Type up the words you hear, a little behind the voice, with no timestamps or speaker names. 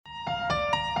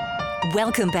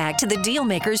Welcome back to the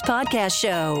Dealmakers Podcast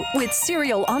Show with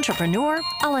serial entrepreneur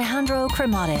Alejandro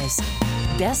Cremades,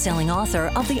 best-selling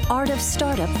author of The Art of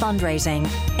Startup Fundraising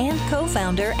and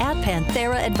co-founder at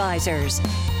Panthera Advisors.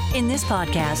 In this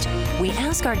podcast, we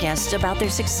ask our guests about their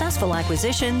successful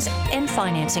acquisitions and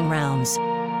financing rounds.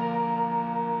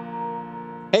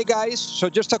 Hey guys, so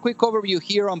just a quick overview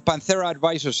here on Panthera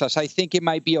Advisors, as I think it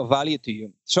might be of value to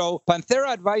you. So Panthera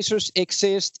Advisors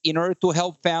exists in order to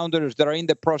help founders that are in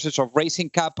the process of raising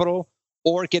capital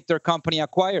or get their company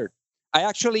acquired. I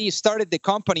actually started the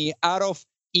company out of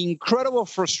incredible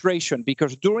frustration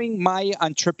because during my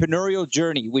entrepreneurial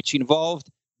journey, which involved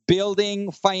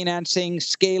building, financing,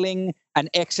 scaling, and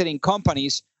exiting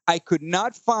companies, I could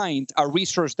not find a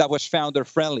resource that was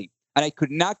founder-friendly. And I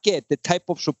could not get the type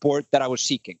of support that I was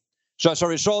seeking. So as a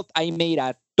result, I made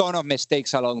a ton of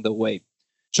mistakes along the way.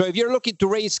 So if you're looking to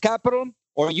raise capital,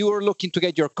 or you are looking to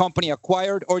get your company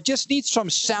acquired, or just need some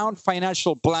sound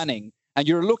financial planning, and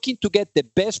you're looking to get the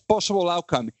best possible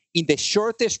outcome in the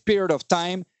shortest period of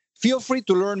time, feel free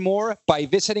to learn more by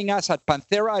visiting us at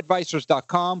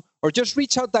pantheraadvisors.com, or just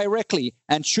reach out directly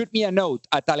and shoot me a note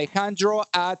at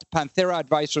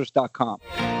alejandro@pantheraadvisors.com.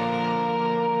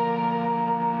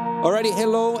 Alrighty,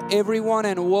 hello everyone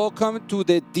and welcome to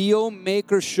the Deal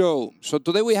Maker Show. So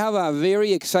today we have a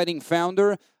very exciting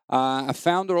founder, a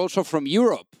founder also from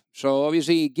Europe. So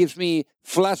obviously it gives me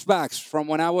flashbacks from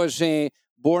when I was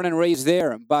born and raised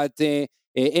there. But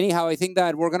anyhow, I think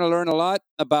that we're going to learn a lot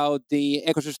about the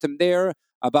ecosystem there,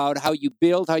 about how you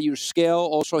build, how you scale.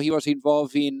 Also, he was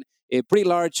involved in pretty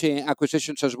large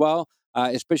acquisitions as well,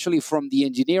 especially from the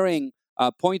engineering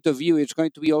point of view. It's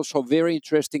going to be also very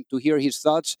interesting to hear his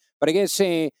thoughts. But I guess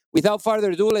without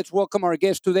further ado, let's welcome our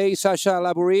guest today, Sacha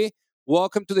Labourey.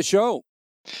 Welcome to the show.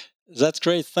 That's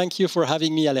great. Thank you for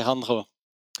having me, Alejandro.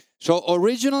 So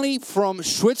originally from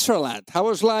Switzerland, how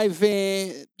was life,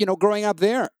 growing up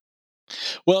there?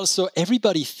 Well, so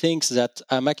everybody thinks that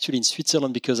I'm actually in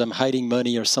Switzerland because I'm hiding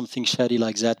money or something shady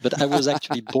like that. But I was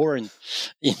actually born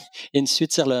in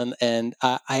Switzerland, and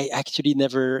I actually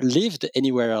never lived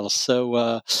anywhere else.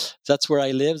 So that's where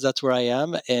I live. That's where I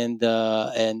am, and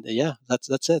yeah,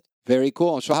 that's it. Very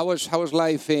cool. So how was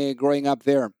life growing up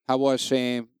there? How was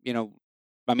I'm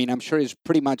sure it's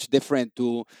pretty much different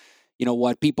to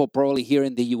what people probably here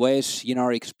in the US,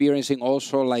 are experiencing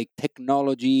also, like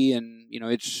technology, and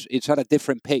it's at a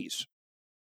different pace.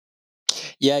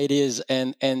 Yeah, it is,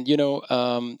 and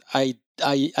I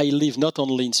live not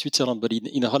only in Switzerland but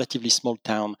in a relatively small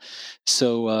town,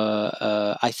 so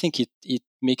I think it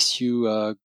makes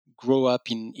you grow up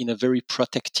in a very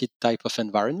protected type of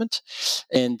environment,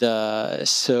 and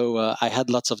so I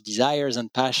had lots of desires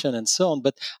and passion and so on.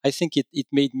 But I think it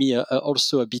made me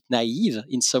also a bit naive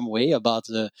in some way about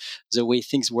the way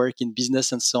things work in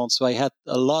business and so on. So I had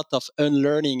a lot of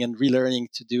unlearning and relearning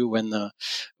to do when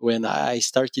I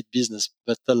started business.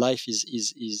 But the life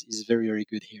is very, very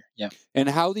good here. Yeah. And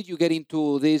how did you get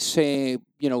into this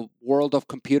world of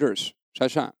computers,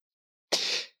 Sacha?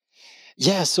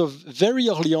 Yeah, so very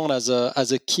early on as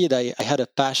a kid, I had a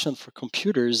passion for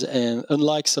computers, and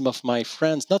unlike some of my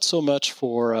friends, not so much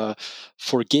for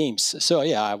games. So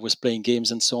yeah, I was playing games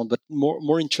and so on, but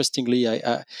more interestingly,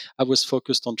 I was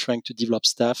focused on trying to develop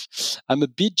stuff. I'm a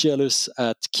bit jealous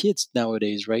at kids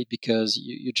nowadays, right? Because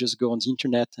you just go on the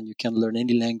internet and you can learn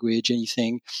any language,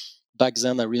 anything. Back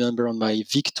then, I remember on my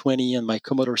VIC-20 and my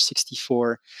Commodore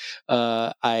 64,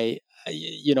 I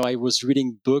was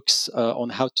reading books on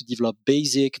how to develop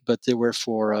BASIC, but they were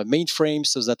for mainframes,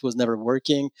 so that was never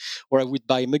working. Or I would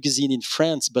buy a magazine in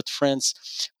France, but France,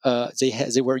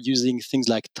 they were using things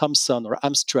like Thomson or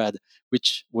Amstrad,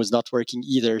 which was not working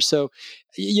either. So,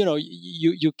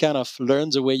 you kind of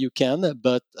learn the way you can,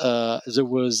 but there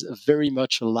was very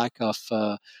much a lack of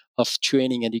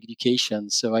training and education.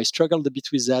 So I struggled a bit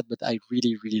with that, but I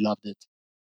really, really loved it.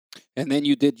 And then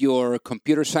you did your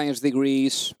computer science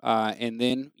degrees, and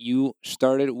then you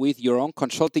started with your own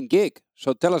consulting gig.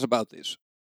 So tell us about this.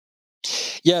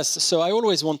 Yes, so I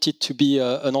always wanted to be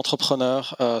an entrepreneur.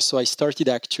 So I started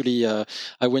actually, I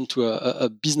went to a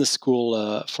business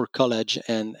school for college,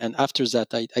 and after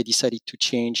that I decided to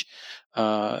change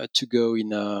to go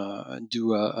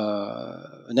do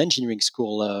an engineering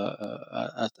school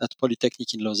at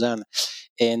Polytechnic in Lausanne.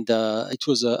 And it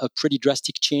was a pretty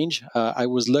drastic change. I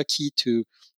was lucky to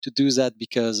do that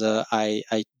because I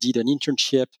did an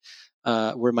internship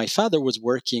where my father was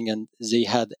working, and they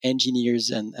had engineers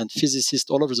and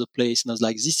physicists all over the place. And I was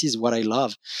like, this is what I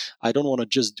love. I don't want to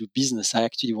just do business. I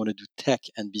actually want to do tech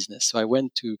and business. So I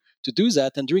went to do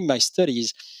that. And during my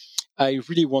studies, I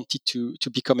really wanted to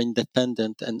become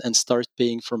independent and start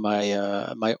paying for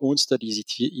my own studies.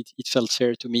 It felt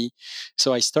fair to me, so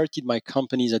I started my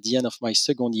companies at the end of my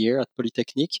second year at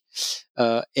Polytechnique,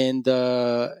 and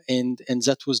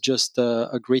that was just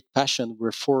a great passion.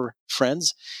 We're four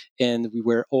friends, and we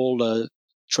were all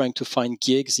trying to find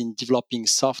gigs in developing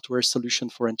software solution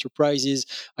for enterprises.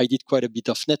 I did quite a bit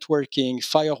of networking,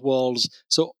 firewalls.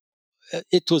 So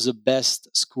it was the best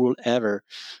school ever,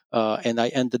 and I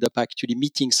ended up actually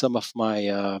meeting some of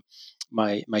my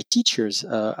teachers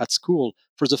at school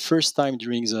for the first time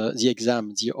during the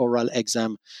exam, the oral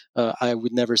exam. I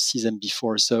would never see them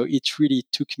before, so it really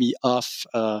took me off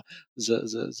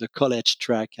the college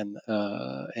track, and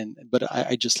but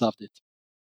I just loved it.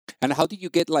 And how did you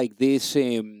get like this?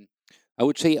 I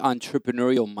would say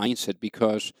entrepreneurial mindset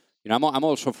because I'm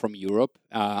also from Europe,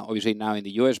 obviously now in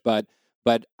the US,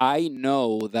 but I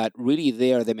know that really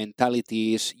there the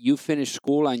mentality is you finish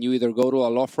school and you either go to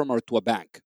a law firm or to a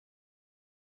bank.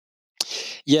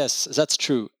 Yes, that's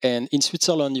true. And in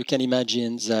Switzerland, you can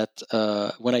imagine that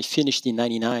when I finished in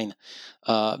 '99,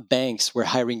 banks were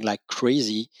hiring like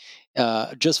crazy.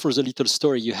 Just for the little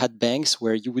story, you had banks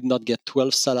where you would not get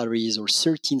 12 salaries or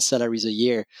 13 salaries a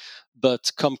year,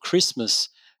 but come Christmas,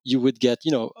 you would get,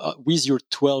 with your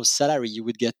 12 salary, you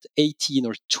would get 18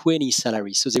 or 20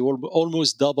 salaries. So they will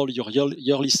almost double your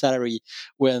yearly salary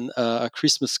when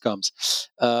Christmas comes.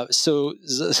 So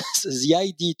the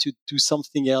idea to do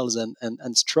something else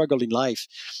and struggle in life,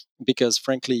 because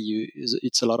frankly,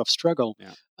 it's a lot of struggle,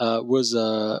 Yeah. was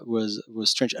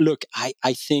strange. Look,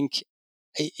 I think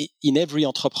in every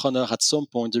entrepreneur at some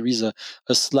point there is a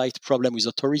slight problem with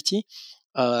authority.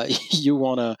 You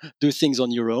want to do things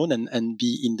on your own and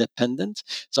be independent.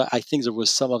 So I think there was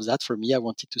some of that for me. I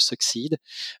wanted to succeed.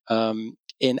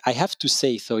 And I have to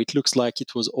say, though, it looks like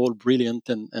it was all brilliant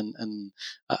and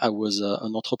I was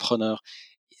an entrepreneur.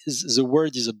 The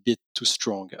word is a bit too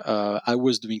strong. I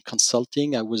was doing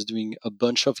consulting. I was doing a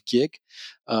bunch of gig,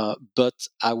 but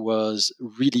I was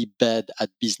really bad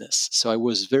at business. So I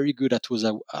was very good at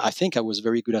I think I was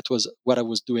very good at what I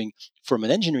was doing from an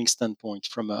engineering standpoint,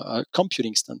 from a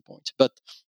computing standpoint. But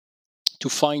to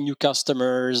find new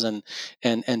customers and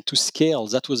to scale,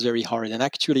 that was very hard. And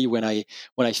actually, when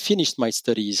I finished my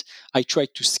studies, I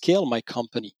tried to scale my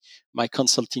company, my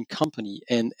consulting company.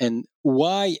 And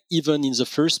why even in the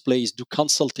first place do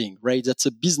consulting, right? That's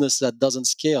a business that doesn't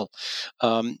scale.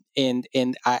 And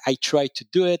I tried to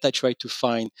do it. I tried to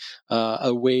find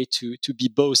a way to be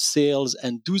both sales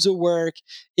and do the work.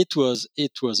 It was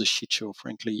a shit show,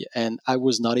 frankly, and I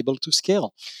was not able to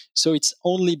scale. So it's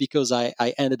only because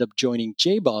I ended up joining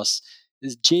JBoss.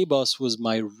 JBoss was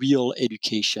my real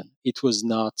education. It was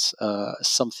not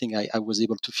something I was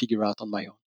able to figure out on my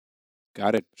own.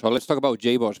 Got it. So let's talk about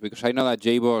JBoss because I know that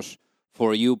JBoss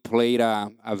for you played a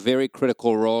very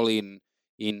critical role in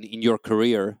your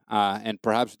career, and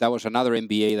perhaps that was another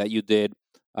MBA that you did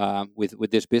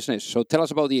with this business. So tell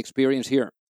us about the experience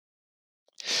here.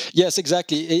 Yes,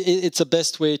 exactly. It's the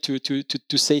best way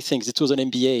to say things. It was an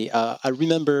MBA. I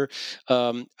remember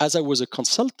as I was a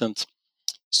consultant,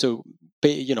 so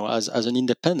as an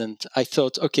independent, I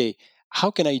thought, okay, how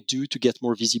can I do to get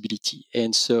more visibility?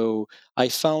 And so I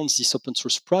found this open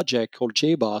source project called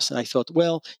JBoss, and I thought,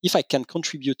 well, if I can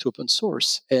contribute to open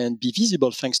source and be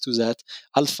visible thanks to that,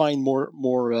 I'll find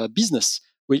more business,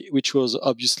 which was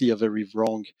obviously a very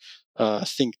wrong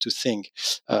thing to think.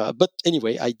 But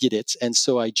anyway, I did it, and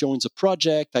so I joined the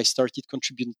project. I started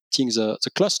contributing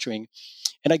the clustering,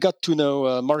 and I got to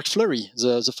know Mark Fleury,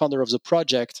 the founder of the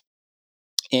project.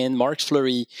 And Mark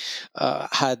Fleury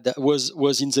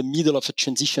was in the middle of a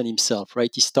transition himself,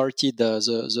 right? He started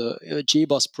the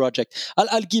JBoss project.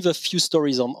 I'll give a few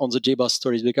stories on the JBoss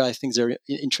stories because I think they're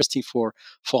interesting for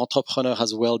entrepreneurs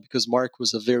as well. Because Mark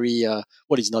was a very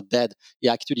he's not dead. He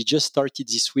actually just started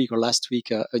this week or last week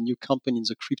a new company in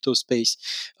the crypto space,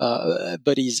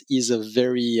 but he's a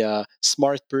very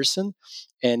smart person,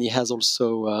 and he has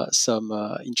also some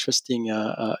interesting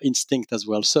instinct as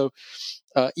well. So.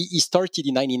 He started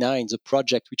in '99 the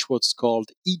project, which was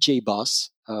called EJBoss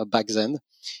back then,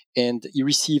 and he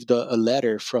received a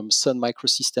letter from Sun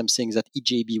Microsystems saying that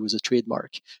EJB was a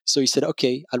trademark. So he said,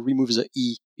 "Okay, I'll remove the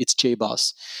E. It's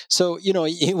JBoss." So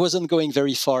he wasn't going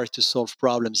very far to solve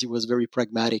problems. He was very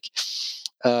pragmatic,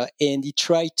 and he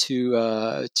tried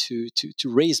to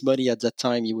raise money at that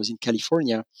time. He was in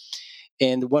California,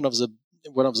 and one of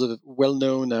the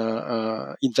well-known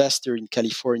investor in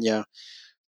California,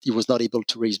 he was not able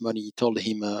to raise money. He told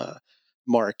him,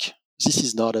 Mark, this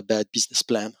is not a bad business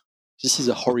plan. this is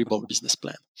a horrible business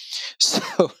plan.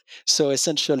 So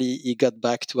essentially, he got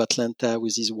back to Atlanta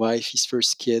with his wife, his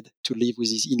first kid, to live with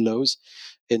his in-laws.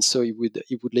 And so he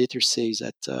would later say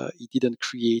that he didn't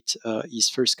create his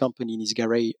first company in his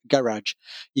garage.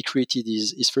 He created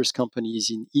his first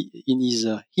companies in his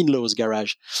in-laws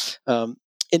garage.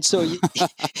 And so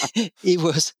he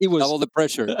was Double the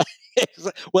pressure.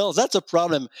 well, that's a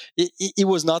problem. He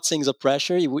was not seeing the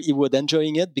pressure. He was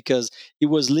enjoying it because he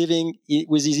was living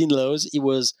with his in-laws. He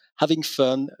was having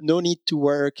fun. No need to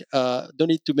work. No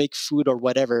need to make food or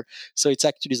whatever. So it's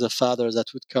actually the father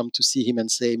that would come to see him and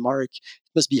say, "Mark,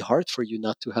 it must be hard for you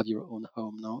not to have your own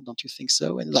home. No, don't you think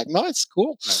so?" And like, no, it's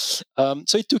cool. Right.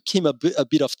 So it took him a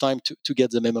bit of time to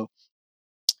get the memo.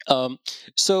 Um,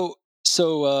 so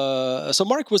so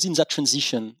Mark was in that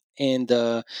transition, and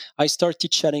I started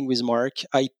chatting with Mark.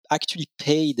 I actually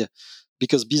paid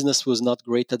because business was not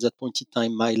great at that point in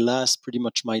time. Pretty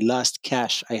much my last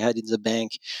cash I had in the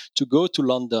bank to go to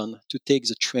London to take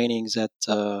the training that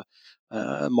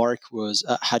Mark was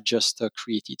had just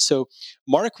created. So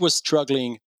Mark was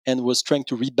struggling and was trying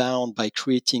to rebound by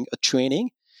creating a training,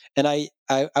 and I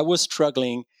was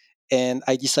struggling, and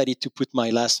I decided to put my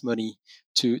last money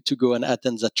to go and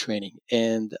attend that training.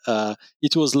 And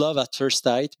it was love at first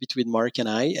sight between Mark and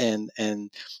I,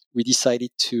 and we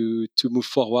decided to move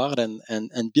forward and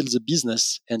build the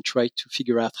business and try to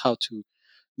figure out how to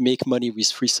make money with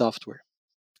free software.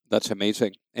 That's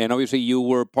amazing. And obviously, you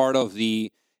were part of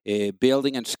the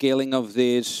building and scaling of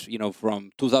this,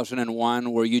 from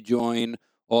 2001, where you joined,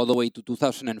 all the way to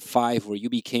 2005, where you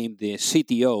became the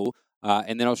CTO,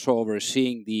 and then also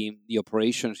overseeing the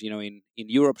operations, in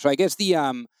Europe. So I guess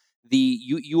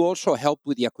you also helped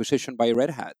with the acquisition by Red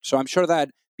Hat. So I'm sure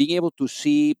that being able to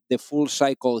see the full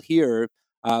cycle here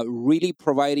really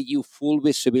provided you full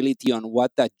visibility on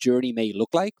what that journey may look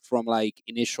like, from like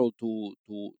initial to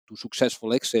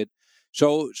successful exit.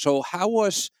 So how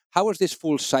was this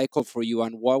full cycle for you,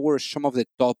 and what were some of the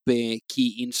top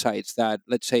key insights that,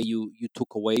 let's say, you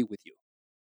took away with you?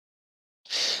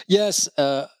 Yes.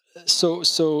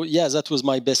 So yeah, that was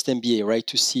my best MBA, right?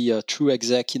 To see a true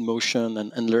exec in motion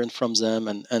and learn from them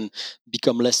and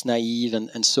become less naive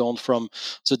and so on, from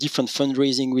the different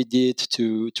fundraising we did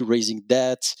to raising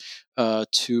debt,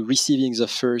 to receiving the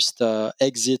first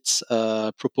exit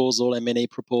proposal, M&A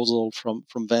proposal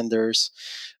from vendors,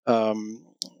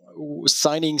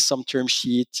 signing some term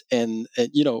sheet, and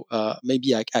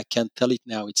maybe I can't tell it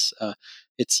now.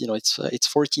 It's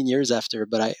 14 years after,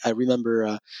 but I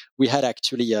remember we had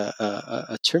actually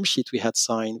a term sheet we had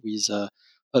signed with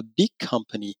a big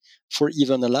company for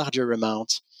even a larger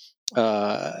amount.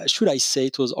 Should I say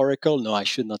it was Oracle? No, I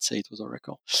should not say it was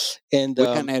Oracle. And We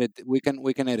can edit. We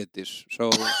can edit this. So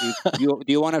if do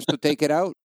you want us to take it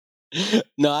out?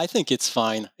 no, I think it's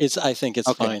fine. I think it's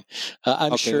Okay. fine.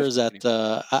 I'm Okay. sure Let's that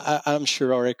continue. I'm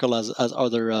sure Oracle has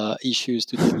other issues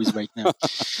to deal with right now.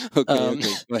 Okay. Um,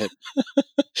 Okay. Go ahead.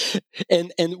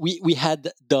 and we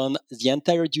had done the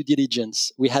entire due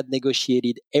diligence. We had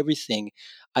negotiated everything.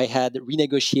 I had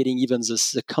renegotiating even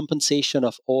the compensation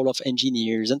of all of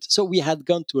engineers, and so we had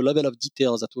gone to a level of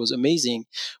details that was amazing.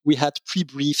 We had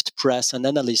pre-briefed press and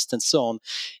analysts and so on.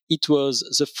 It was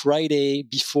the Friday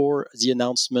before the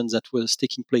announcement that was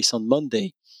taking place on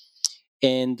Monday,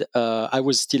 and I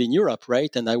was still in Europe,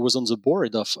 right? And I was on the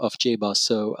board of JBoss,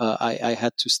 so I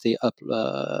had to stay up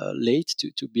late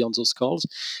to be on those calls.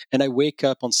 And I wake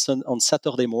up on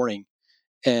Saturday morning,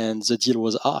 and the deal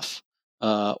was off.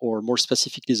 Or more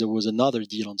specifically, there was another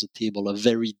deal on the table, a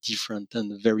very different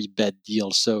and very bad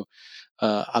deal. So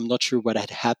I'm not sure what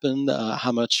had happened,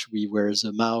 how much we were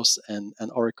the mouse and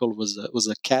Oracle was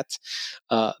a cat,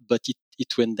 but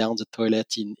it went down the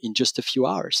toilet in just a few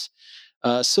hours.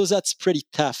 So that's pretty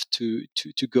tough to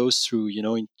go through,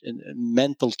 in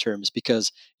mental terms,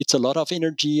 because it's a lot of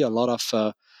energy, a lot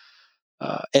of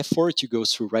effort you go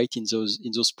through, right? In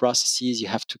those processes, you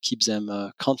have to keep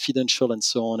them confidential and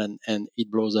so on, and it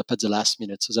blows up at the last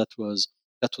minute. So that was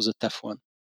a tough one.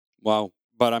 Wow.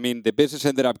 But I mean, the business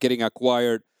ended up getting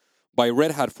acquired by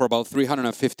Red Hat for about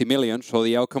 350 million. So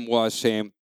the outcome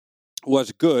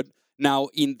was good. Now,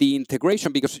 in the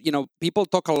integration, because people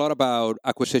talk a lot about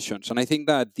acquisitions, and I think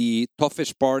that the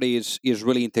toughest part is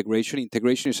really integration.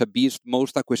 Integration is a beast.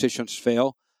 Most acquisitions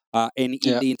fail, and in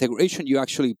Yeah. the integration, you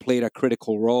actually played a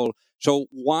critical role. So,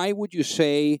 why would you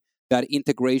say that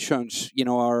integrations,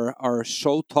 are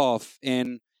so tough,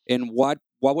 and what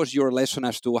was your lesson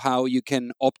as to how you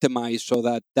can optimize so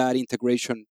that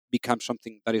integration becomes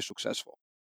something that is successful?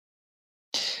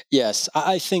 Yes,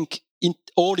 I think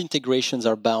all integrations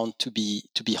are bound to be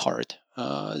hard.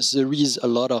 There is a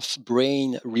lot of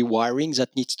brain rewiring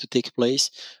that needs to take place.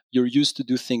 You're used to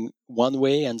do things one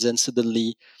way, and then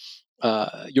suddenly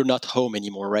you're not home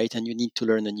anymore, right? And you need to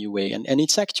learn a new way. And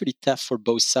it's actually tough for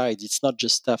both sides. It's not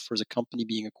just tough for the company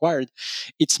being acquired.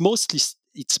 It's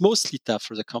mostly tough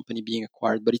for the company being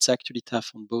acquired, but it's actually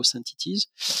tough on both entities.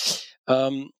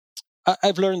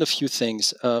 I've learned a few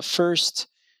things. First,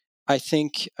 I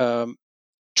think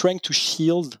trying to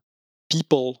shield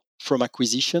people from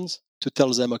acquisitions, to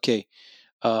tell them, okay,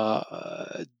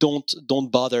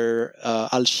 don't bother,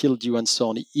 I'll shield you and so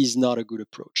on, is not a good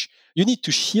approach. You need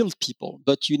to shield people,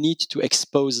 but you need to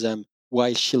expose them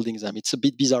while shielding them. It's a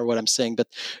bit bizarre what I'm saying, but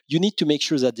you need to make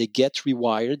sure that they get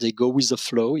rewired, they go with the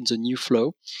flow, in the new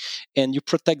flow, and you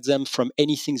protect them from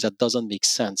anything that doesn't make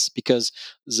sense, because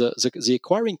the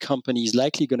acquiring company is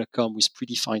likely going to come with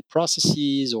predefined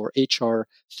processes or HR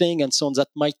thing and so on that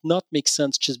might not make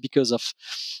sense just because of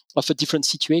a different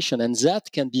situation. And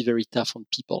that can be very tough on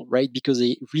people, right? Because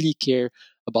they really care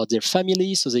about their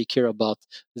family, so they care about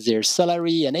their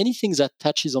salary, and anything that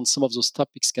touches on some of those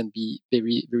topics can be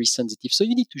very, very sensitive. So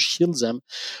you need to shield them,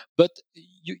 but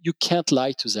you can't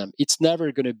lie to them. It's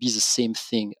never going to be the same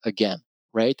thing again,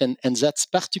 right? And that's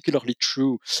particularly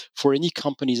true for any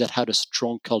company that had a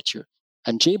strong culture.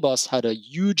 And JBoss had a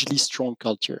hugely strong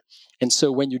culture. And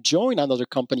so when you join another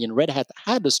company, and Red Hat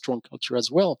had a strong culture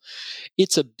as well,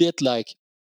 it's a bit like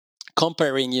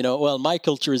comparing, well, my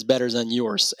culture is better than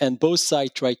yours. And both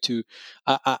sides try to,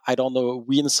 I don't know,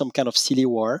 win some kind of silly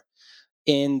war.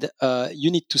 And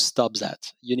you need to stop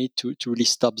that. You need to really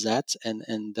stop that,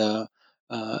 and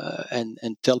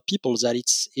tell people that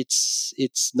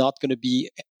it's not going to be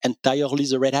entirely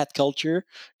the Red Hat culture.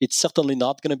 It's certainly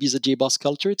not going to be the JBoss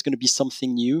culture. It's going to be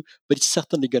something new, but it's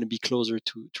certainly going to be closer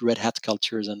to Red Hat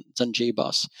culture than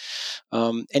JBoss.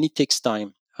 And it takes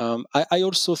time. I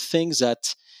also think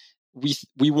that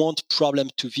we want problem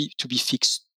to be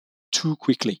fixed too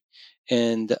quickly.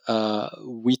 And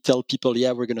we tell people,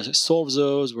 yeah, we're going to solve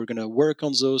those, we're going to work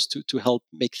on those to help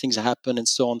make things happen and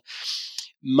so on.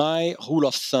 My rule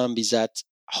of thumb is that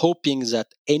hoping that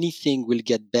anything will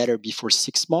get better before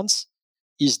 6 months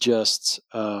is just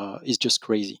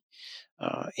crazy.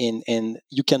 And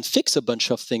you can fix a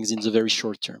bunch of things in the very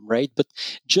short term, right? But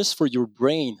just for your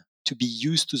brain to be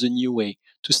used to the new way,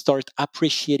 to start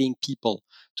appreciating people,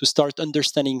 to start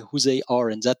understanding who they are,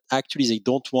 and that actually they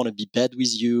don't want to be bad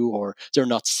with you, or they're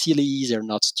not silly, they're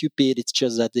not stupid. It's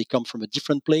just that they come from a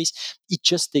different place. It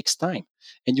just takes time,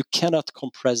 and you cannot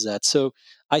compress that. So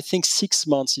I think 6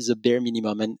 months is a bare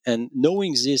minimum. And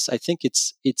knowing this, I think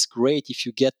it's great if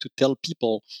you get to tell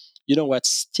people, you know what,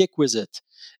 stick with it.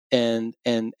 And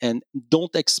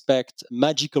don't expect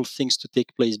magical things to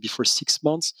take place before 6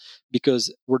 months,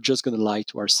 because we're just going to lie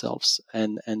to ourselves,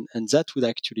 and that would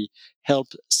actually help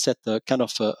set a kind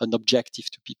of an objective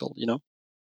to people.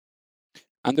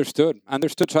 Understood.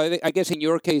 So I guess in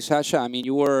your case, Sasha, I mean,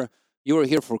 you were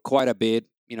here for quite a bit.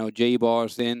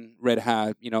 JBoss, then Red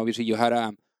Hat. Obviously you had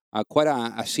quite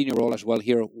a senior role as well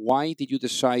here. Why did you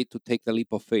decide to take the leap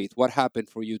of faith? What happened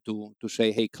for you to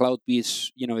say, hey,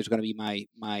 CloudBees, is going to be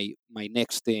my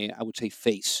next, I would say,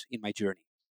 phase in my journey?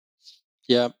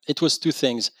 Yeah, it was two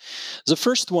things. The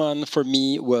first one for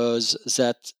me was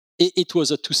that it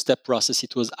was a two-step process.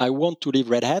 It was, I want to leave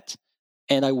Red Hat,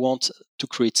 and I want to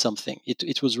create something.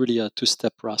 It was really a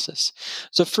two-step process.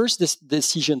 The first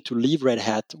decision to leave Red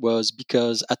Hat was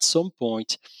because at some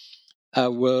point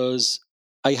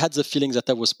I had the feeling that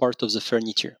I was part of the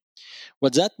furniture.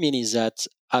 What that means is that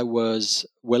I was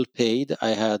well paid. I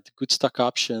had good stock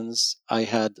options. I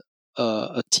had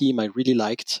a team I really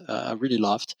liked. I really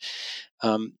loved.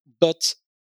 But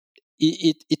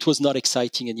it was not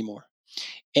exciting anymore.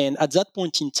 And at that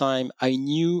point in time, I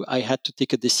knew I had to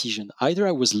take a decision. Either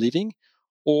I was leaving,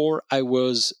 or I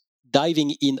was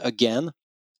diving in again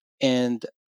and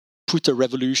put a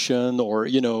revolution, or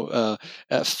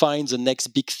find the next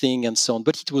big thing and so on.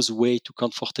 But it was way too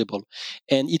comfortable,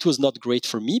 and it was not great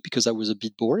for me because I was a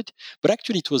bit bored. But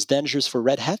actually it was dangerous for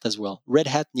Red Hat as well. Red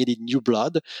Hat needed new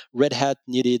blood. Red Hat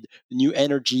needed new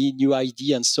energy, new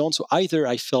idea, and so on. So either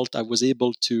I felt I was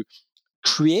able to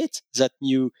create that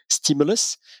new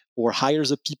stimulus, or hire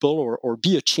the people, or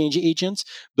be a change agent.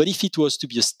 But if it was to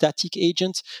be a static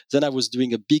agent, then I was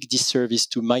doing a big disservice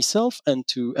to myself and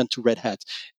to Red Hat.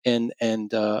 And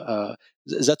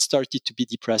that started to be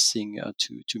depressing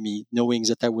to me, knowing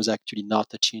that I was actually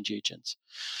not a change agent.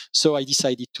 So I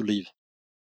decided to leave.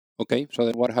 Okay, so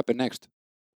then what happened next?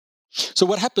 So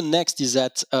what happened next is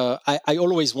that I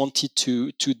always wanted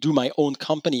to do my own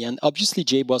company, and obviously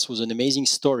JBoss was an amazing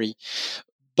story.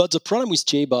 But the problem with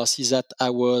JBoss is that I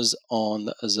was on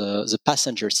the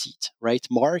passenger seat, right?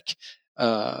 Mark,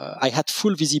 I had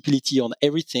full visibility on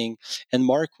everything, and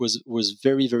Mark was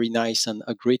very, very nice and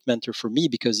a great mentor for me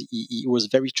because he was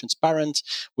very transparent,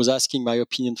 was asking my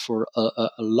opinion for a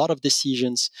lot of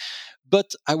decisions,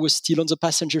 but I was still on the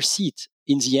passenger seat.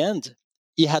 In the end,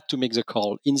 he had to make the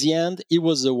call. In the end, he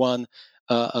was the one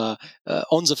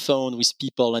on the phone with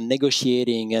people and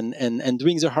negotiating and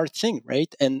doing the hard thing,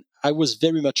 right? And I was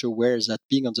very much aware that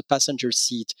being on the passenger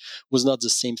seat was not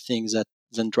the same thing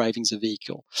than driving the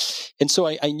vehicle. And so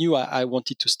I knew I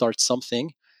wanted to start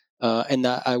something, and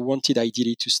I wanted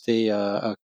ideally to stay,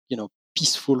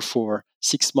 peaceful for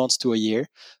 6 months to a year.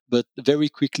 But very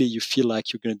quickly, you feel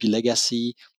like you're going to be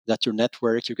legacy, that your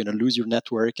network, you're going to lose your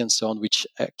network, and so on, which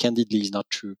candidly is not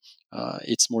true.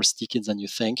 It's more sticky than you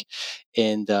think.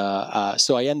 And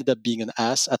so I ended up being an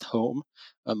ass at home.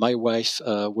 My wife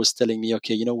was telling me,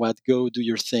 okay, you know what, go do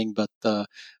your thing. But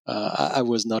I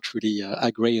was not really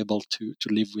agreeable to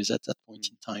live with at that point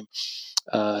in time.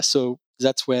 So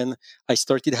that's when I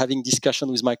started having discussion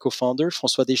with my co-founder,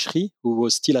 François Deschery, who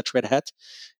was still at Red Hat.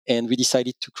 And we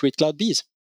decided to create CloudBees.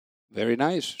 Very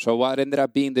nice. So what ended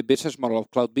up being the business model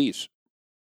of CloudBees?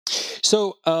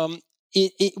 So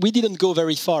we didn't go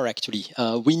very far, actually.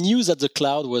 We knew that the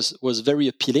cloud was very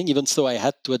appealing, even though I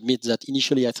had to admit that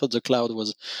initially I thought the cloud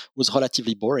was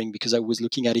relatively boring because I was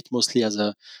looking at it mostly as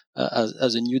a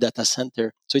new data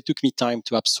center. So it took me time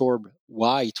to absorb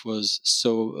why it was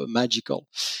so magical.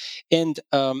 And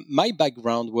my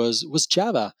background was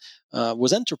Java,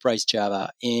 was enterprise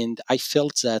Java, and I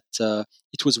felt that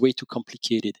it was way too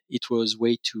complicated. It was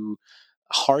way too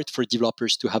hard for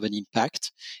developers to have an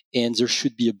impact, and there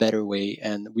should be a better way.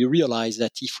 And we realized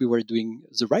that if we were doing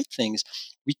the right things,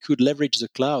 we could leverage the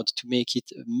cloud to make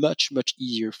it much, much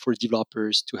easier for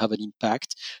developers to have an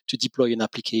impact, to deploy an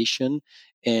application,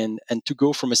 and to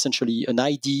go from essentially an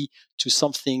ID to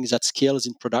something that scales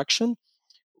in production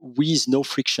with no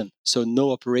friction. So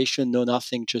no operation, no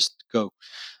nothing, just go.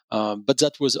 But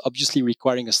that was obviously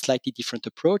requiring a slightly different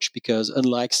approach because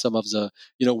unlike some of the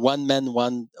one man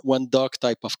one dog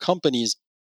type of companies,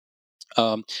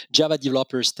 Java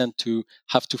developers tend to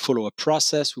have to follow a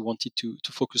process. We wanted to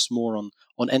focus more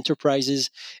on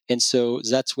enterprises, and so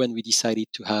that's when we decided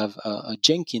to have a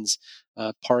Jenkins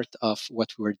part of what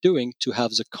we were doing to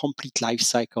have the complete life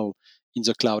cycle in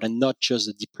the cloud and not just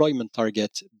the deployment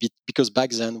target. Because back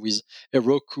then with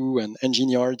Heroku and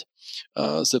Engineered,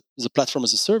 the platform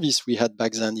as a service we had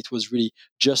back then, it was really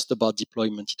just about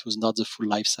deployment. It was not the full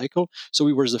life cycle. So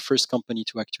we were the first company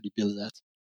to actually build that.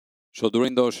 So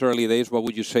during those early days, what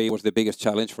would you say was the biggest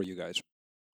challenge for you guys?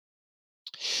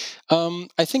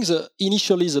 I think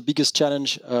initially the biggest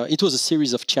challenge, it was a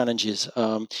series of challenges.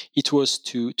 It was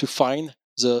to find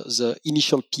the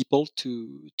initial people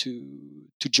to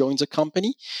join the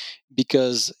company,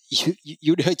 because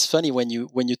it's funny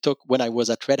when I was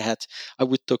at Red Hat, I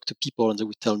would talk to people and they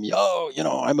would tell me, oh,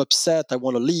 I'm upset, I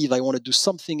want to leave, I want to do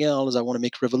something else, I want to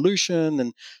make revolution.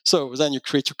 And so then you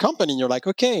create your company and you're like,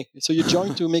 okay, so you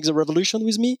join to make the revolution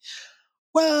with me?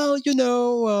 Well,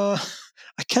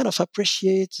 I kind of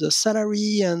appreciate the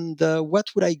salary and what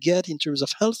would I get in terms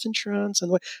of health insurance and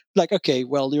what. Like, okay,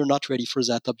 well, you're not ready for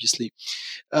that, obviously.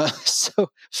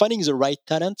 So finding the right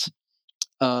talent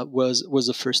was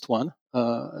the first one,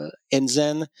 and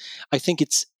then I think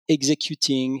it's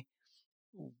executing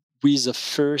with the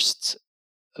first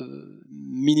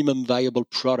minimum viable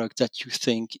product that you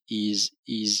think is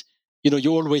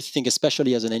you always think,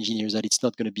 especially as an engineer, that it's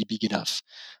not going to be big enough,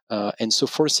 and so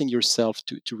forcing yourself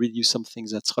to really do something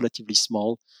that's relatively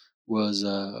small was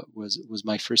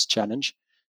my first challenge.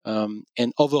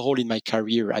 And overall in my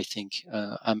career, I think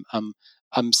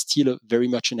I'm still very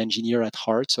much an engineer at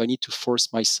heart, so I need to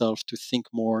force myself to think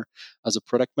more as a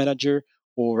product manager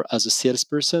or as a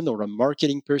salesperson or a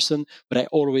marketing person, but I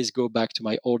always go back to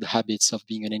my old habits of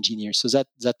being an engineer. So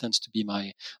that tends to be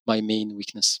my main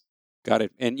weakness. Got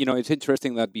it. And it's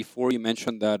interesting that before you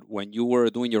mentioned that when you were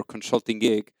doing your consulting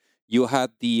gig, you had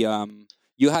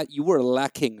you were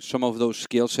lacking some of those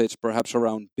skill sets, perhaps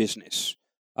around business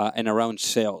and around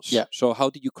sales. Yeah. So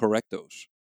how did you correct those?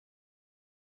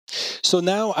 So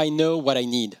now I know what I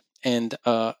need, and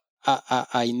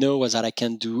I know that I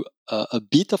can do a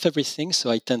bit of everything. So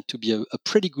I tend to be a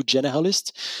pretty good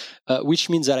generalist, which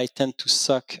means that I tend to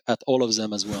suck at all of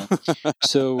them as well.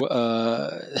 So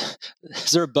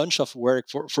there are a bunch of work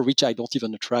for which I don't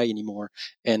even try anymore,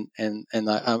 and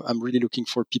I'm really looking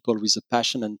for people with a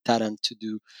passion and talent to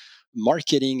do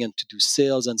marketing and to do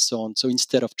sales and so on. So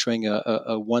instead of trying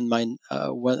a one man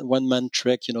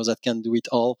trick, that can do it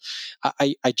all,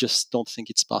 I just don't think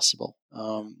it's possible.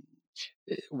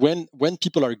 when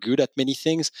people are good at many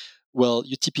things, well,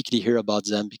 you typically hear about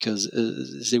them because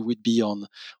they would be on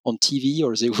TV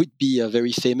or they would be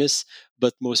very famous.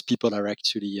 But most people are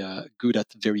actually good at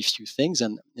very few things,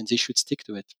 and they should stick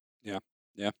to it. Yeah,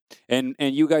 yeah. And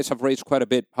you guys have raised quite a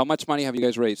bit. How much money have you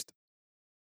guys raised?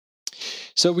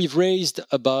 So we've raised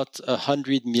about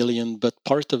 100 million, but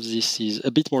part of this is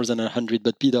a bit more than 100,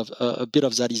 but a bit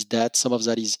of that is debt. Some of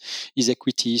that is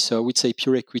equity. So I would say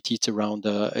pure equity, it's around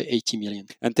 80 million.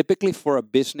 And typically for a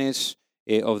business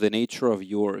of the nature of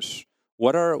yours,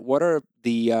 what are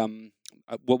the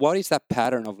what is that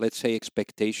pattern of, let's say,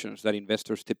 expectations that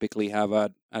investors typically have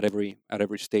at every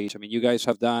stage? I mean, you guys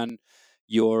have done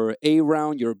your A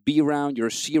round, your B round, your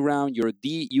C round, your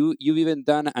D. You've even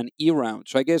done an E round.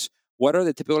 So I guess, what are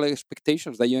the typical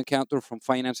expectations that you encounter from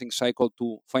financing cycle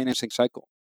to financing cycle?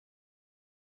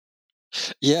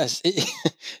 Yes,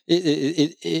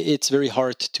 it's very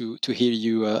hard to hear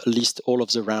you list all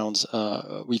of the rounds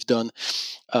we've done.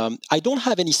 I don't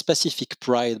have any specific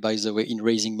pride, by the way, in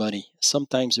raising money.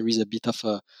 Sometimes there is a bit of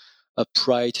a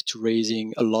pride to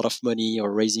raising a lot of money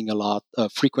or raising a lot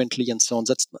frequently and so on.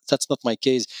 That's not my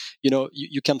case.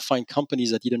 You can find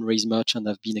companies that didn't raise much and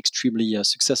have been extremely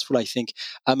successful. I think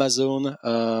Amazon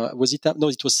was it? No,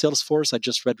 it was Salesforce. I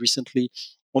just read recently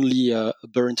only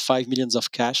burned 5 millions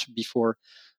of cash before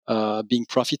being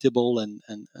profitable and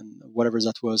whatever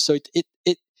that was. So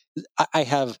I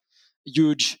have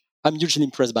huge. I'm hugely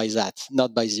impressed by that,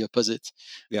 not by the opposite.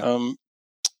 Yeah.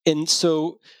 And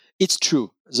so it's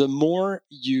true. The more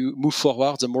you move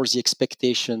forward, the more the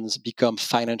expectations become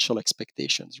financial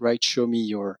expectations, right? Show me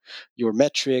your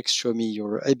metrics, show me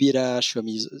your EBITDA, show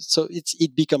me. So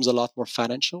it becomes a lot more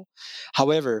financial.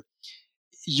 However,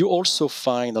 you also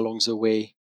find along the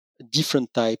way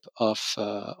different type of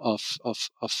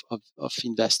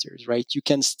investors, right? You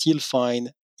can still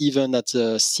find, even at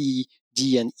the C,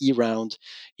 D, and E round,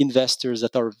 investors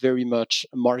that are very much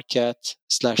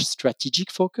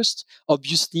market/strategic focused.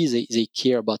 Obviously, they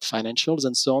care about financials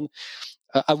and so on.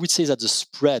 I would say that the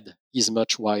spread is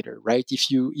much wider, right? If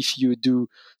you do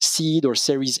seed or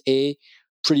Series A,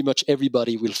 pretty much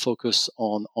everybody will focus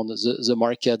on the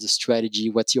market, the strategy,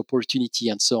 what's the opportunity,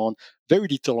 and so on. Very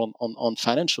little on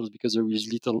financials because there is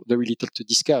very little to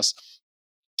discuss.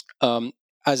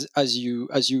 As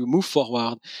you move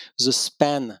forward, the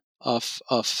span of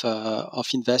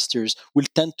investors will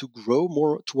tend to grow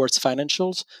more towards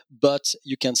financials, but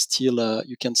you can still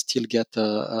get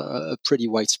a pretty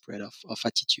wide spread of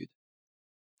attitude.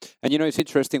 And it's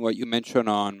interesting what you mentioned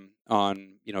on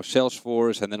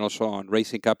Salesforce, and then also on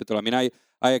raising capital. I mean, I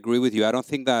agree with you. I don't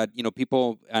think that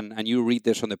people, and you read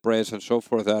this on the press and so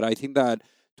forth, that I think that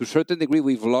to a certain degree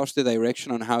we've lost the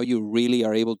direction on how you really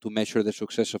are able to measure the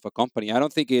success of a company. I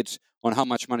don't think it's on how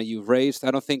much money you've raised.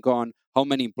 I don't think on how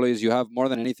many employees you have. More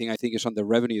than anything, I think it's on the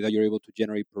revenue that you're able to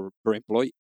generate per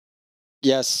employee.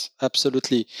 Yes,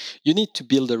 absolutely. You need to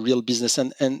build a real business,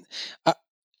 and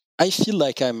I feel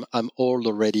like I'm old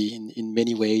already in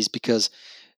many ways, because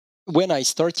when I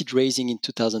started raising in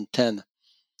 2010,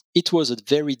 it was a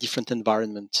very different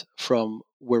environment from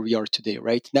where we are today.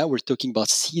 Right now, we're talking about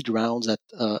seed rounds at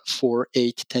 4,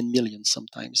 8, 10 million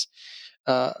sometimes.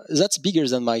 That's bigger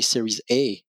than my Series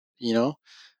A,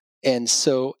 and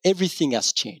so everything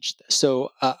has changed.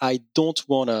 So I don't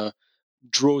want to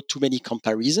draw too many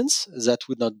comparisons. That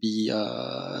would not be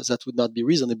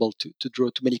reasonable to draw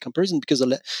too many comparisons, because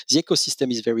the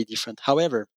ecosystem is very different.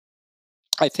 However,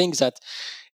 I think that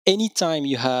anytime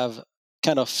you have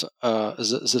kind of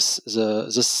the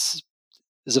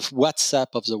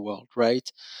WhatsApp of the world,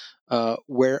 right,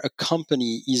 where a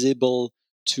company is able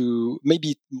to,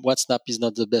 maybe WhatsApp is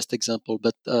not the best example,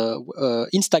 but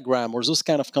Instagram or those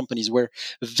kind of companies, where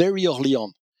very early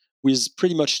on, with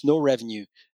pretty much no revenue,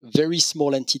 very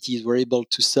small entities were able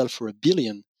to sell for $1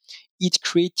 billion. It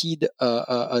created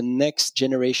a next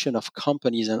generation of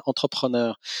companies and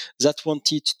entrepreneurs that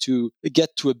wanted to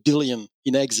get to $1 billion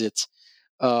in exit,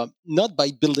 not by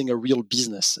building a real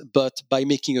business, but by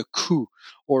making a coup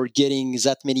or getting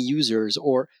that many users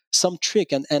or some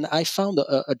trick. And I found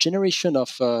a generation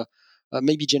of,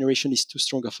 maybe generation is too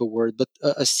strong of a word, but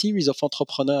a series of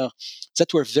entrepreneurs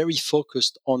that were very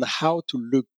focused on how to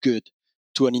look good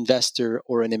to an investor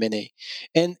or an M&A.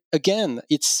 And again,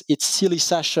 it's silly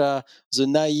Sacha, the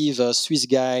naive Swiss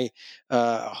guy,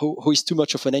 who is too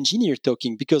much of an engineer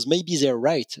talking, because maybe they're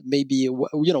right. Maybe,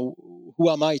 who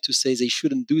am I to say they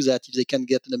shouldn't do that if they can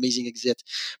get an amazing exit?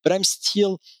 But I'm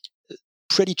still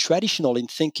pretty traditional in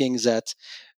thinking that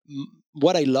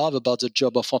what I love about the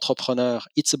job of entrepreneur,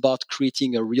 it's about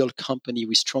creating a real company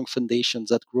with strong foundations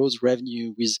that grows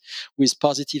revenue with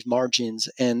positive margins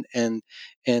and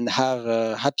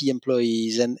have happy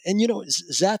employees, and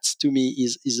that to me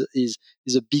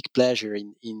is a big pleasure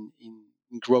in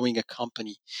growing a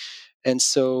company. And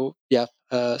so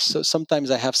so sometimes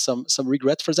I have some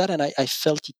regret for that, and I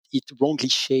felt it wrongly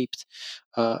shaped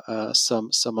some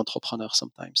entrepreneurs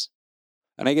sometimes.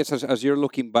 And I guess as you're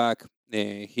looking back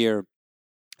here,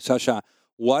 Sacha,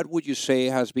 what would you say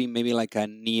has been maybe like a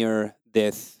near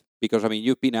death? Because I mean,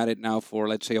 you've been at it now for,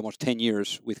 let's say, almost 10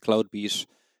 years with CloudBees.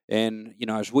 And,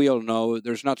 as we all know,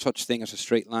 there's not such thing as a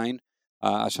straight line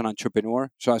as an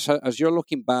entrepreneur. So as you're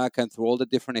looking back and through all the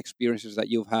different experiences that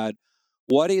you've had,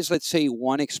 what is, let's say,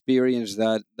 one experience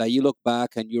that you look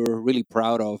back and you're really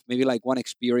proud of? Maybe like one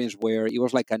experience where it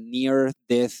was like a near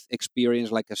death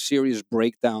experience, like a serious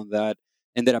breakdown that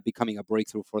ended up becoming a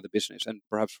breakthrough for the business and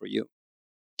perhaps for you.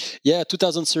 Yeah,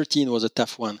 2013 was a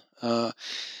tough one.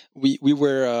 We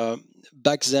were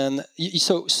back then.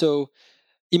 So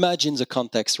imagine the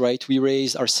context, right? We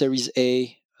raised our Series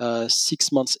A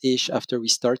 6 months ish after we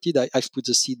started. I've put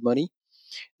the seed money.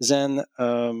 Then,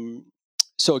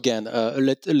 so again,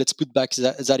 let's put back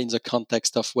that in the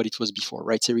context of what it was before,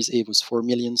 right? Series A was 4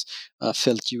 millions,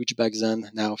 felt huge back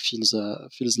then. Now feels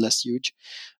less huge.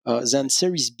 Then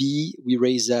Series B, we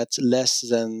raised that less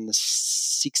than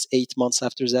 6-8 months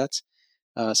after that.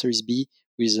 Series B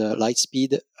with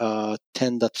Lightspeed,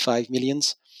 10.5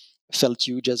 millions, felt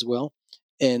huge as well,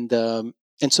 and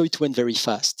so it went very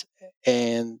fast.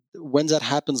 And when that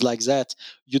happens like that,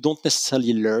 you don't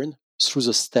necessarily learn through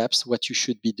the steps what you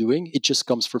should be doing. It just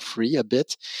comes for free a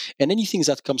bit, and anything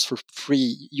that comes for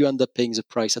free, you end up paying the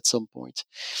price at some point.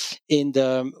 And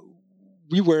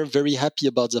we were very happy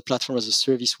about the platform as a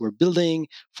service we're building.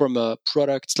 From a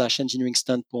product/engineering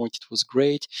standpoint, it was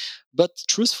great. But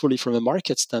truthfully, from a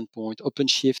market standpoint,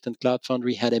 OpenShift and Cloud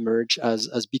Foundry had emerged as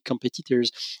big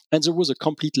competitors, and there was a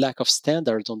complete lack of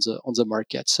standards on the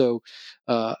market. So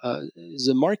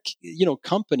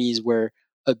companies were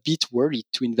a bit worried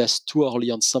to invest too early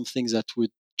on something that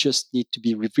would just need to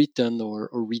be rewritten or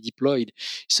redeployed.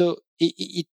 So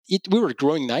we were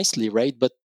growing nicely, right?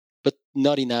 But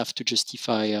not enough to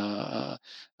justify to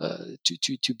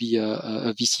be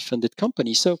a VC funded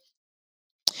company. So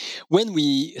when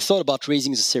we thought about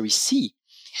raising the Series C,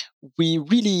 we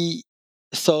really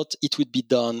thought it would be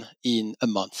done in a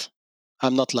month.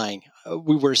 I'm not lying.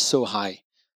 We were so high.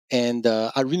 And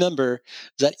I remember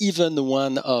that even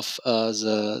one of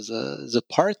the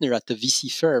partner at the VC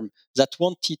firm that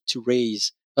wanted to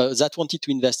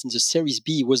invest in the Series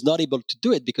B was not able to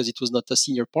do it because it was not a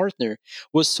senior partner,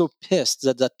 was so pissed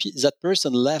that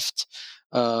person left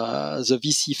the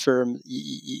VC firm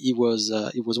he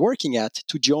was working at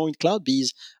to join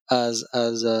CloudBees as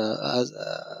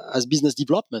business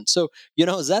development. So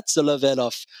that's the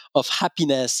level of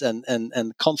happiness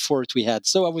and comfort we had.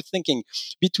 So I was thinking,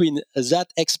 between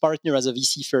that ex-partner as a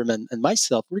VC firm and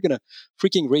myself, we're gonna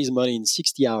freaking raise money in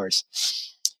 60 hours.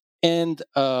 And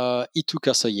it took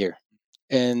us a year.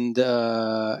 And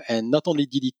not only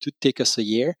did it take us a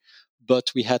year,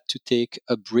 but we had to take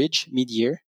a bridge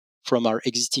mid-year from our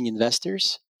existing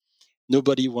investors.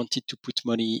 Nobody wanted to put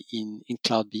money in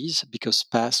CloudBees because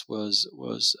Pass was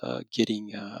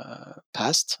getting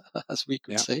passed, as we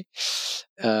could say.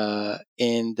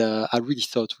 And I really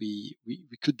thought we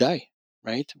could die,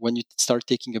 right? When you start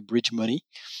taking a bridge money.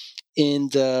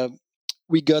 And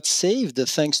we got saved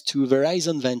thanks to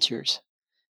Verizon Ventures,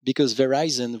 because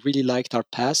Verizon really liked our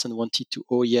Pass and wanted to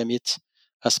OEM it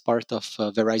as part of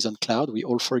Verizon Cloud. We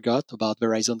all forgot about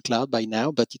Verizon Cloud by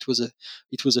now, but it was a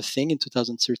thing in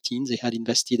 2013. They had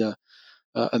invested a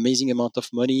amazing amount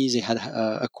of money. They had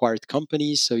acquired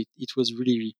companies, so it was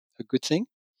really a good thing.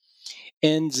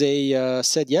 And they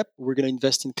said, "Yep, we're going to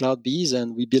invest in CloudBees,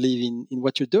 and we believe in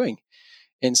what you're doing."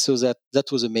 And so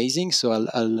that was amazing. So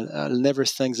I'll never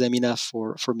thank them enough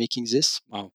for making this.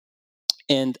 Wow.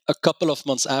 And a couple of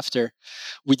months after,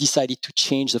 we decided to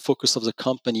change the focus of the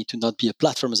company to not be a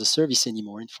platform as a service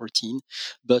anymore in 14,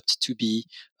 but to be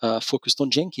focused on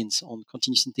Jenkins, on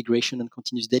continuous integration and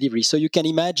continuous delivery. So you can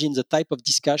imagine the type of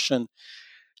discussion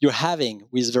you're having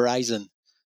with Verizon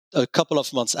a couple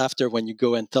of months after, when you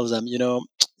go and tell them,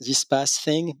 this Pass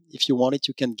thing, if you want it,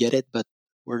 you can get it, but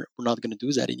we're not going to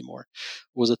do that anymore.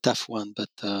 It was a tough one, but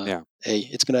hey,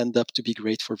 it's going to end up to be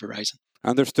great for Verizon.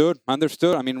 Understood.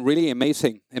 I mean, really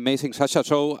amazing, Sacha.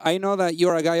 So I know that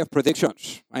you're a guy of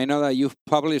predictions. I know that you've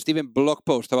published even blog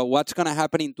posts about what's going to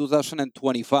happen in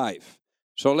 2025.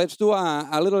 So let's do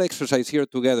a little exercise here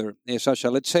together,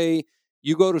 Sacha. Let's say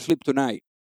you go to sleep tonight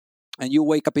and you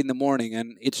wake up in the morning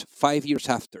and it's 5 years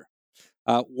after,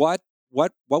 what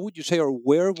would you say, or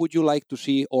where would you like to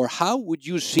see, or how would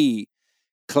you see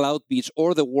CloudBees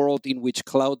or the world in which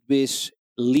CloudBees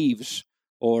lives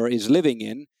or is living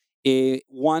in,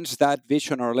 once that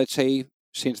vision, or let's say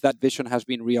since that vision has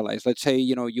been realized? Let's say,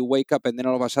 you wake up and then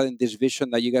all of a sudden this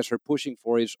vision that you guys are pushing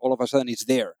for is all of a sudden it's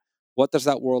there. What does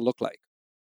that world look like?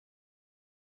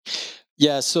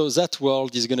 Yeah, so that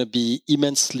world is going to be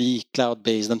immensely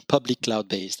cloud-based and public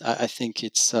cloud-based. I think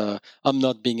it's. I'm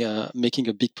not making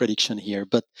a big prediction here,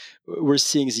 but we're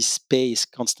seeing this space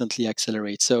constantly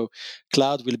accelerate. So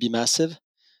cloud will be massive.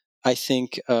 I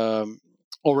think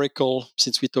Oracle,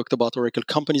 since we talked about Oracle,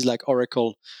 companies like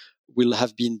Oracle will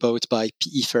have been bought by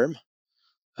PE firm,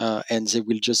 and they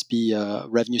will just be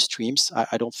revenue streams.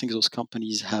 I don't think those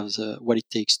companies have what it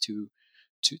takes to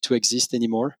exist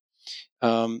anymore.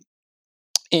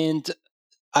 And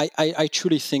I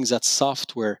truly think that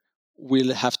software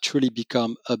will have truly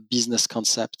become a business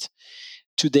concept.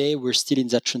 Today, we're still in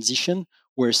that transition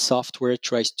where software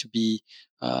tries to be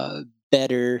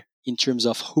better in terms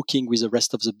of hooking with the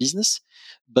rest of the business.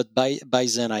 But by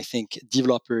then, I think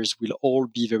developers will all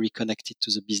be very connected to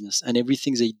the business. And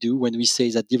everything they do, when we say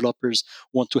that developers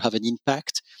want to have an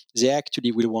impact, they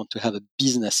actually will want to have a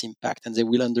business impact. And they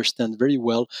will understand very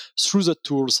well through the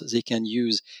tools they can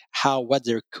use how what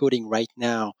they're coding right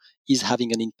now is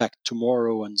having an impact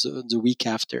tomorrow and the week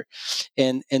after.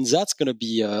 And that's going to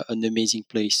be an amazing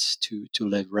place to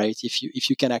live, right? If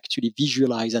you can actually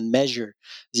visualize and measure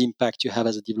the impact you have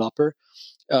as a developer,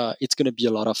 it's going to be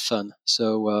a lot of fun.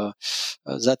 So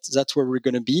that's where we're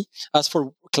going to be. As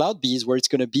for CloudBees, where it's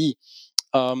going to be,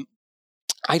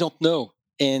 I don't know,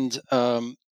 and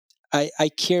I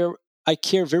care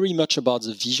very much about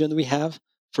the vision we have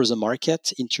for the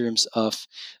market in terms of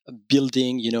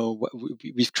building.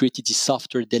 We've created this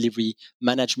software delivery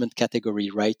management category,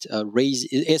 right? Raise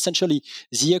essentially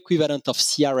the equivalent of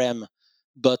CRM,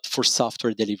 but for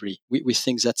software delivery. We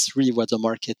think that's really what the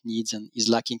market needs and is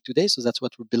lacking today. So that's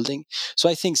what we're building. So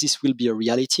I think this will be a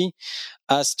reality.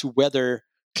 As to whether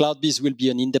CloudBees will be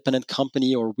an independent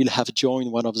company or will have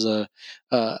joined one of the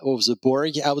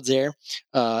board out there,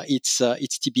 it's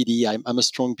TBD. I'm a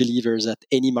strong believer that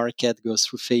any market goes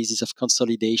through phases of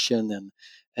consolidation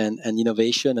and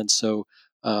innovation, and so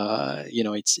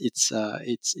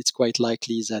it's quite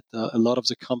likely that a lot of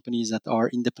the companies that are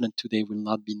independent today will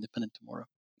not be independent tomorrow.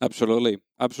 Absolutely.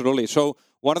 So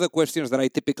one of the questions that I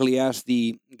typically ask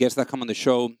the guests that come on the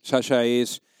show, Sacha,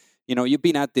 is, you've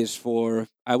been at this for,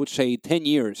 I would say, 10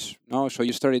 years. No? So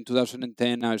you started in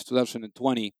 2010, now it's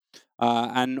 2020.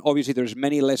 And obviously there's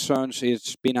many lessons.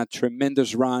 It's been a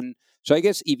tremendous run. So I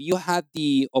guess if you had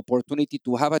the opportunity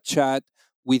to have a chat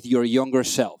with your younger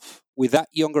self, with that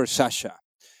younger Sacha,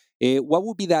 what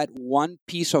would be that one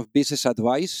piece of business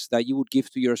advice that you would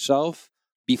give to yourself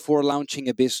before launching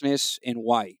a business, and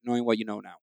why, knowing what you know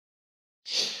now?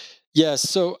 Yeah,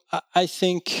 so I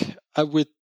think I would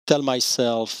tell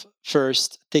myself,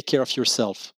 first, take care of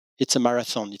yourself. It's a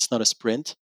marathon, it's not a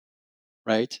sprint,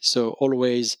 right? So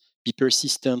always be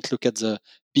persistent, look at the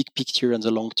big picture and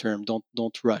the long term,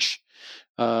 don't rush.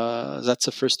 That's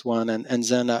the first one. And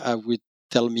then I would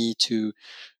tell me to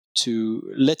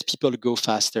let people go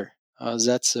faster.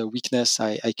 That's a weakness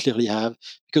I clearly have,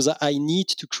 because I need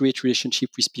to create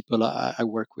relationship with people I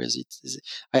work with.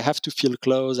 I have to feel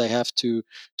close. I have to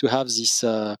have this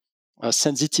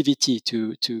sensitivity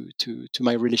to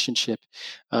my relationship.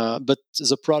 But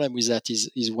the problem with that is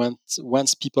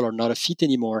once people are not a fit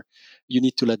anymore, you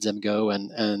need to let them go.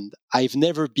 And I've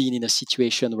never been in a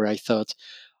situation where I thought,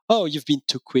 oh, you've been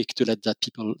too quick to let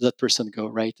that person go,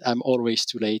 right? I'm always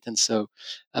too late. And so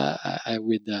I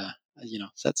would,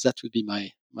 that would be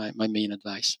my main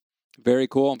advice. Very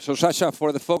cool. So Sacha,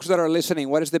 for the folks that are listening,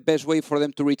 what is the best way for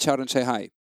them to reach out and say hi?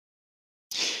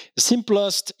 The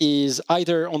simplest is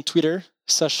either on Twitter,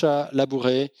 Sacha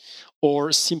Labourey,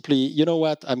 or simply, you know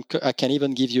what, I can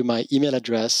even give you my email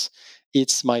address.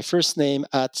 It's my first name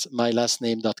at my last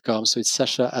name.com. So it's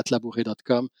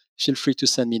sacha@labourey.com. Feel free to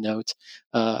send me a note.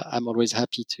 I'm always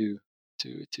happy to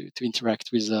interact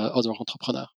with other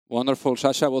entrepreneurs. Wonderful,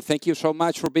 Sacha. Well, thank you so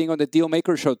much for being on the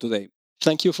Dealmaker Show today.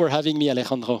 Thank you for having me,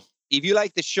 Alejandro. If you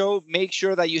like the show, make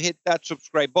sure that you hit that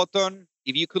subscribe button.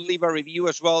 If you could leave a review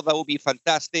as well, that would be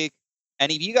fantastic.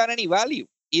 And if you got any value,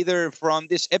 either from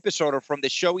this episode or from the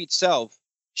show itself,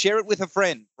 share it with a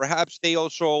friend. Perhaps they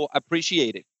also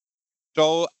appreciate it.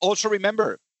 So also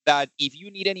remember that if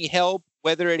you need any help,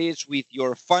 whether it is with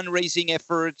your fundraising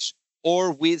efforts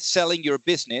or with selling your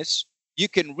business, you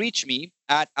can reach me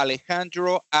at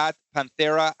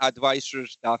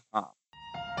alejandro@pantheraadvisors.com.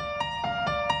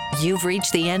 You've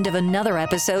reached the end of another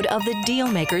episode of the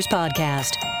Dealmakers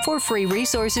Podcast. For free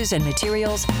resources and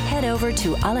materials, head over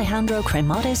to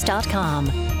alejandrocremades.com.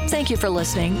 Thank you for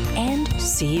listening, and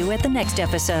see you at the next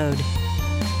episode.